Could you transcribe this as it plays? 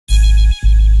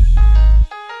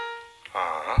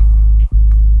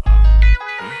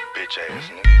bitch ass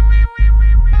nigga.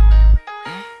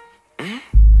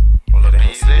 Well, let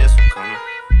me see this one coming.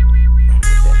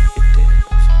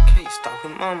 Okay,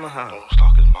 stalking mama house. Don't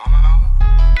stalk his mama house?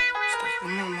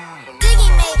 Stalking mama house.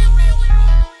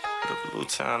 Put a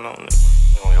Luchiano on it.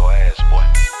 On your ass, boy.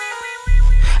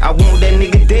 I want that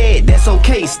nigga dead, that's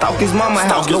okay. Stalk his mama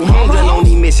house, no hunger on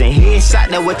the mission. Headshot,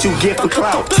 that what you get for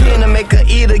clout. 10 to make a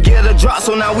eater, get a drop,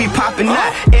 so now we poppin'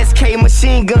 out. SK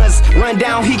machine guns, run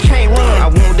down, he can't run. I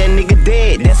want that nigga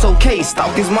dead, that's okay.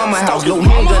 Stalk his mama house, no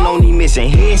hunger on the mission.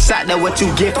 Headshot, that what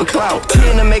you get for clout.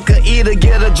 10 to make a eater,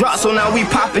 get a drop, so now we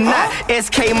poppin' out.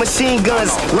 SK machine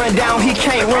guns, run down, he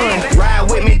can't run. Ride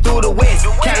with me through the west,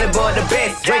 caliber the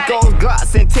best. Draco's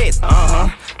Glocks and tests,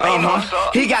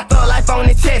 He got thug life on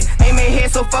his chest. Ain't made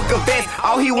head, so fuck a vest.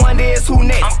 All he wonder is who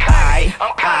next.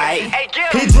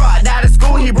 He dropped out of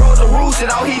school, he broke the rules.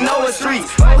 Shit, all he know is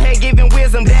streets. Go ahead, giving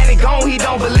wisdom, daddy gone, he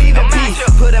don't believe in peace.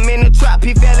 Put him in the trap,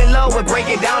 he fell in love with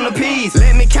breaking down the peas.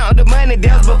 Let me count the money,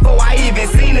 that's before I even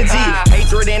seen a G.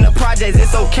 Hatred in the projects,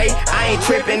 it's okay, I ain't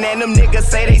tripping. And them niggas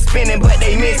say they spinning, but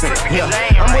they missing. Yeah.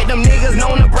 I'm with them niggas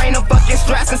known to bring them fucking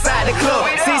straps inside the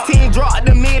club. 16 dropped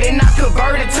the mid and I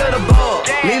converted to the bug.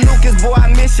 Lee Lucas, boy,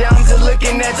 I miss ya. I'm just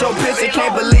looking at your picture.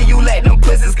 Can't believe you let them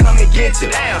pussies come and get you.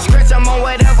 Stretch, I'm on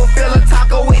whatever, fill a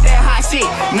taco with that hot shit.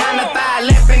 9 to 5,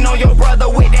 laughing on your brother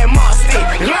with that moss stick.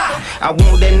 I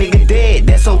want that nigga dead,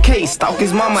 that's okay. Stalk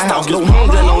his mama house, no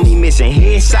hunger on the mission.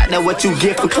 Headshot, that what you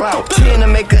get for clout. 10 to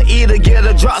make a eater, get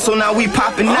a drop, so now we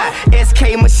poppin' out.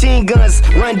 SK machine guns,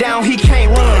 run down, he can't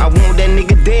run. I want that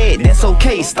nigga dead, that's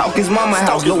okay. Stalk his mama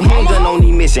house, no hunger on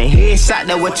the mission. Headshot,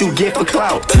 that what you get for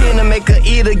clout. 10 to make a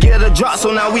eater, get a drop,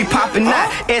 so now we poppin'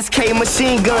 out. SK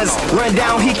machine guns, run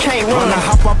down, he can't run. When I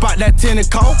hop up out that tennis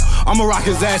coat, I'ma rock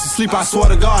his ass to sleep, I swear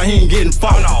to God he ain't getting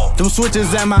fucked. Them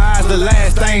switches at my eyes, the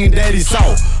last thing that he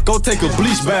saw. Go take a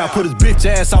bleach bath, put his bitch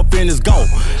ass off in his go.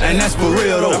 And that's for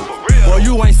real though. Boy,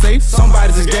 you ain't safe,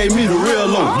 somebody just gave me the real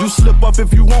low. You slip up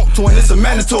if you want to, and it's a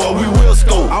mandatory, we will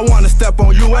scope. I wanna step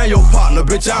on you and your partner,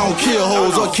 bitch, I don't kill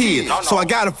hoes or kids. So I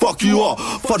gotta fuck you up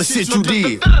for the shit you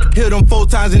did. Hit them 4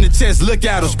 times in the chest, look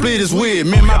at him, split his wig.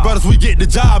 Me and my brothers, we get the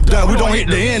job done, we don't hit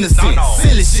the innocent.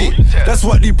 Silly shit, that's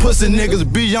what these pussy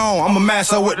niggas be on. I'ma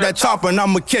mash up with that chopper and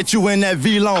I'ma catch you in that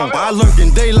V-long. I lurk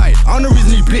in daylight, I'm the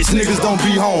reason these bitch niggas don't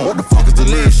be home. What the fuck is the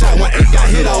leg shot when 8 got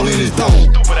hit all in his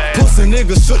dome? Pussy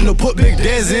niggas shouldn't have put Big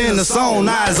Desi in the song,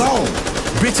 now it's on.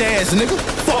 Bitch ass nigga,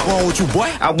 fuck wrong with you,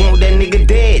 boy? I want that nigga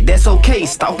dead, that's okay.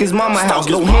 Stalk his mama house,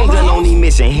 no hunger on the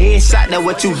mission. Headshot, that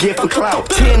what you get for clout.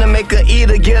 10 to make a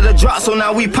eater, get a drop, so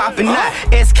now we poppin' out.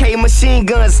 SK machine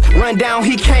guns, run down,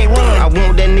 he can't run. I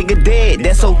want that nigga dead,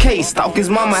 that's okay. Stalk his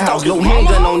mama house, no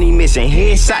hunger on the mission.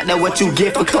 Headshot, that what you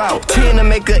get for clout. 10 to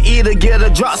make a eater, get a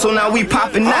drop, so now we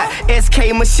poppin' out.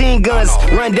 SK machine guns,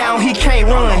 run down, he can't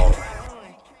run.